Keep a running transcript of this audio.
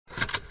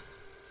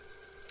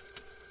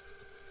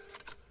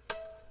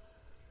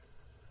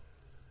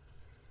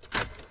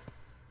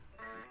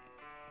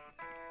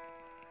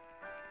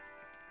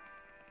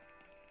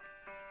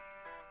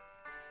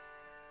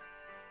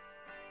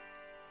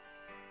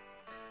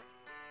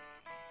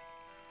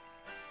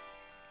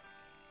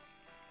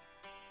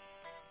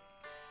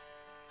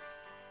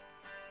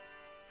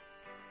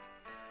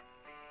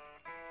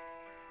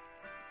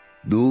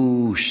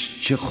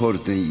دوش چه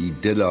خورده ای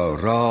دلا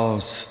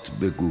راست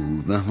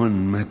بگو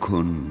نهان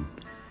مکن،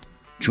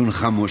 چون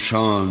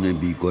خموشان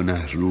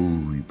بیگنه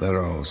روی بر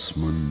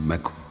آسمان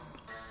مکن.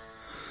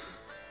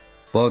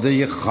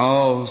 باده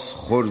خاص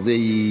خورده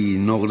ای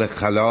نقل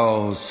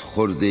خلاص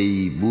خورده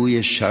ای،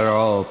 بوی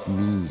شراب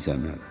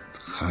میزند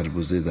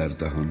خربزه در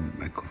دهان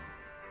مکن.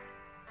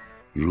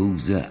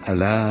 روز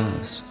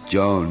الست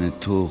جان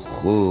تو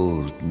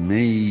خورد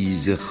می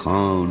ز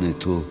خوان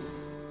تو،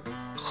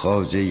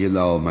 خواجه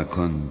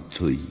لامکان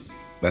توی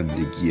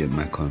بندگی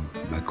مکان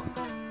مکن.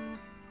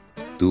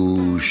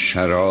 دوش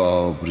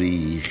شراب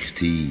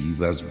ریختی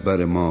و از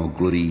بر ما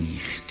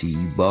گریختی،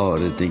 بار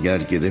دگر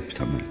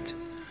گرفتمت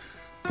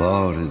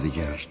بار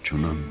دگر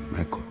چنان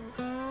مکن.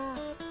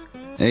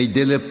 ای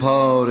دل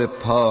پاره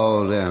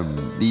پارم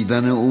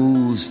دیدن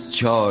اوست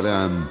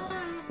چارم،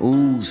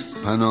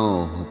 اوست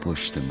پناه و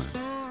پشت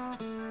من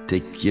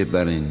تکیه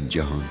بر این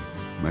جهان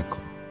مکن.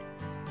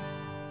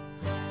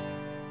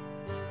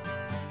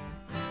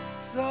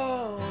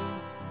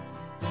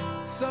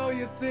 So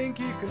you think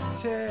you can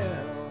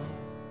tell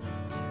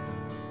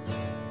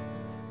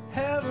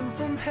heaven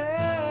from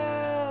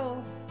hell,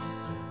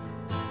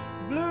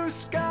 blue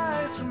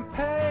skies from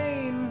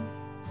pain?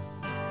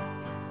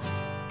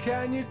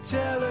 Can you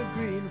tell a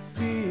green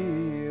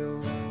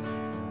field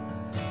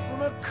from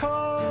a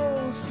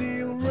cold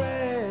steel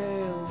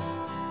rail,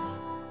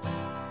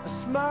 a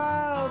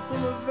smile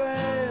from a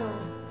veil?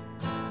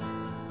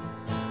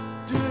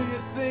 Do you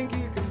think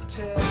you can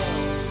tell?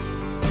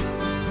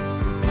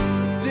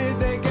 Did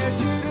they get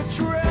you to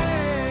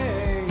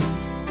train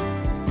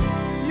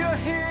your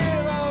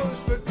heroes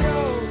for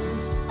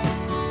ghosts,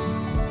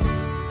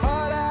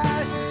 hot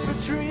ashes for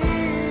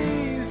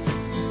trees,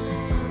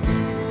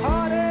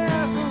 hot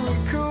air for a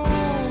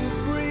cool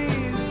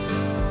breeze,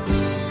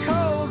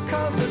 cold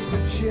comfort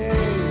for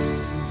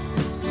change?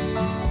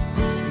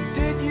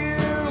 Did you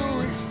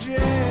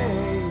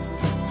exchange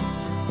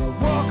a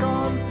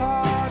walk-on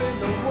part in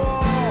the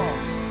wall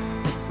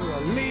for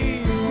a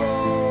lead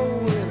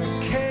role in a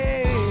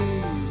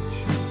cage?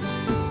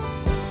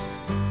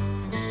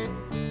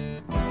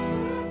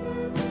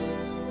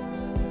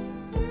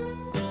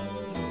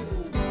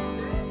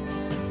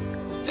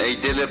 ای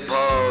دل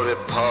پاره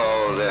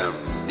پارم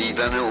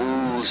دیدن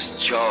اوست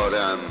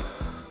چارم،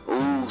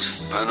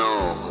 اوست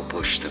پناه و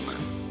پشت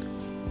من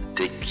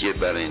تکیه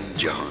بر این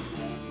جهان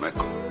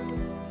مکن.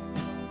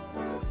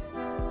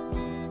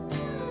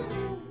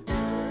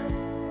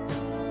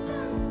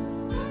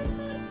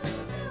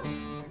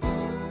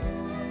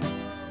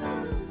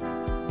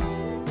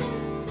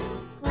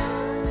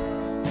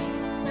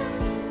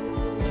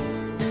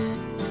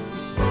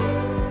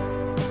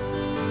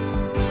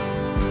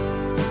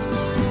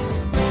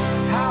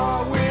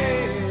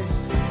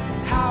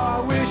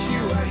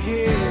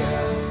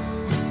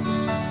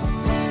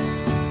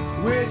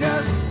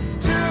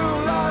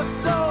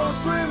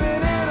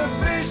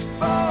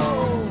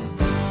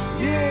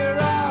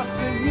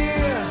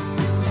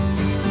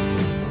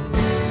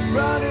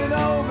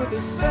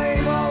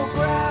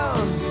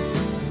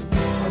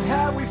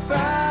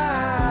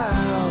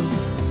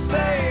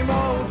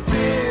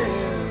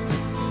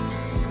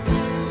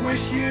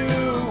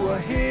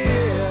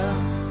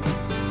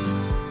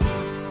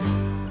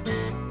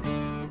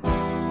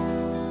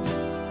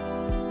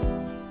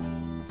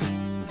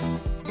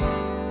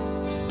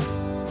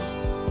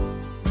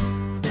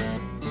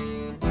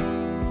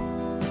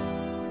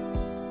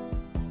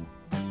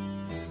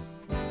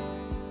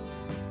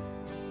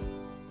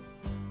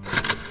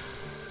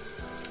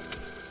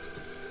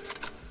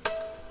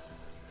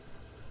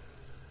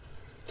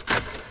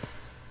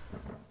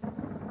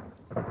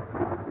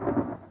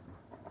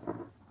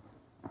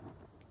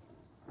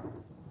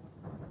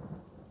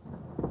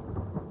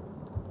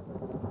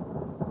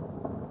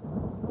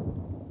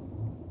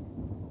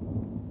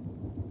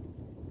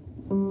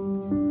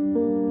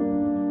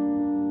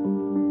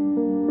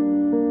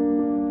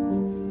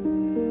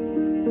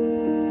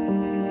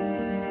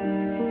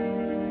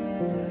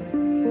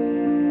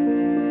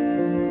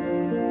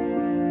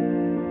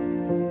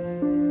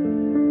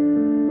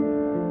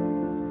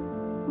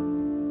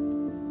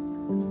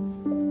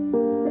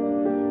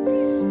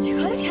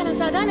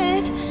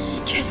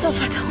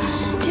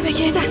 بیا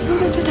بگه یه دستمون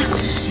بهت بدم.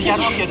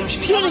 نگردم پیاده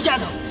میشی؟ چیه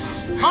نگردم؟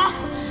 ها؟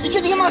 این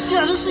که دیگه ماشین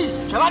عروس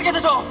نیست. چه برگته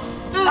تو؟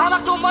 هر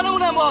وقت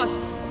دنبالمونم باز.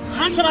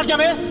 هم چه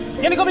برگمه؟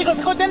 یه نگاه به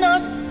قیافه خود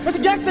بنداز.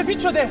 مثل گچ سفید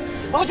شده.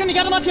 آقا جون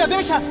نگردم من پیاده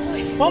میشم.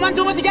 با من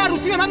 2 ماه دیگه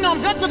عروسی به من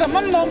نامزد دادم.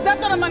 من نامزد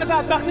دارم، من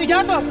بدبخت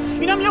نگردار.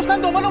 اینا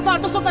میافتن دنبال اون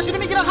فردا صبح نشینه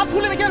میگیرن، هم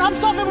پول میگیرن هم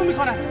صافمون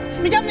میکنن.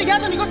 میگم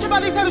نگردار نگاه چه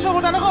بلایی سرش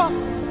آوردن آقا.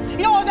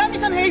 اینا آدم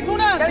نیستن،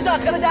 حیوانن. یعنی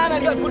داخل 10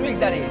 میلیارد پول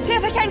میگذره. چه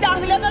فکر کنین 10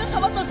 میلیارد داره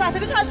شما 2 ساعته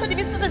پیش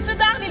 8200 رسید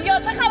 10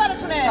 میلیارد چه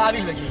خبرتونه؟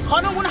 تحویل بگیر.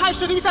 خانم اون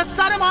 8200 از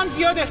سر ما هم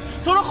زیاده.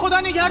 تو رو خدا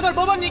نگهدار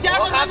بابا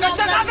نگهدار. خفه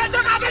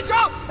شو.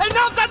 این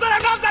نامزد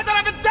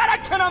دارم به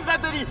درک که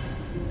نامزد داری.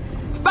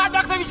 بعد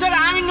وقتا بیچاره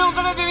همین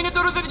نامزدت ببینه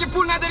 2 روز دیگه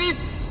پول نداری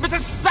مثل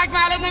سگ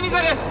محلت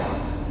نمیذاره.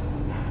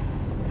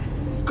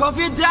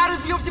 کافیه 10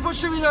 روز بیفتی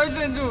پشت میلای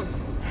زندون.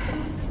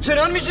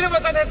 چنان میشینه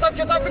واسه حساب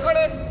کتاب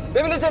میکنه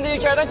ببینه زندگی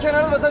کردن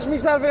کنار واسش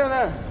میصرفه یا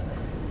نه.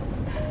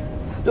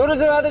 2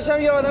 روز بعدش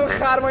هم یه آدم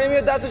خرمایه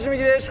میاد دستش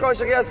میگیره عشق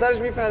عاشقی از سرش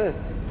میپره.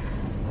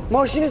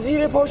 ماشین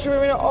زیر پاشو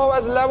ببینه آب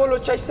از لب و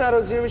لچش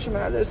سرازیر میشه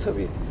مرد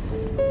حسابی.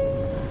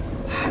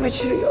 همه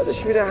چی رو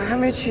یادش میره،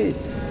 همه چی.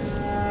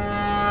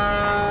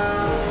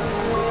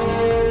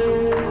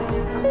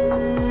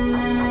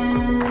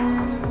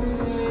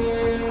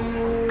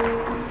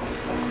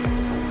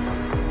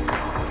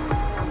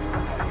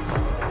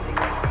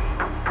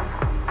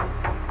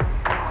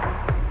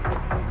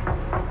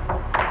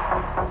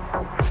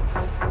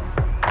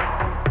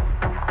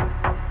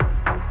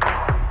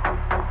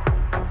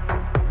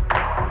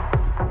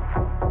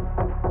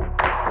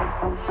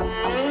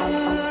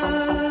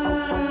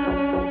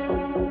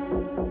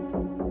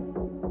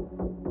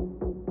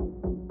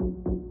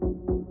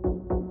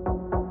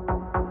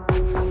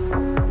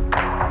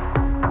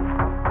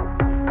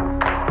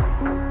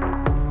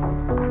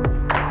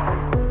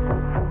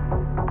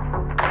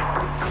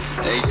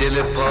 ای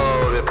دل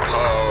پاره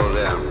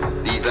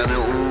پارم دیدن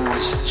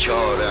اوست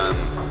چارم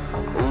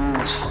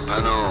اوست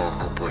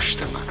پناه و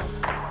پشت من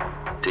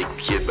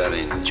تکیه بر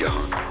این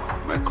جهان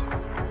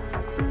مکن.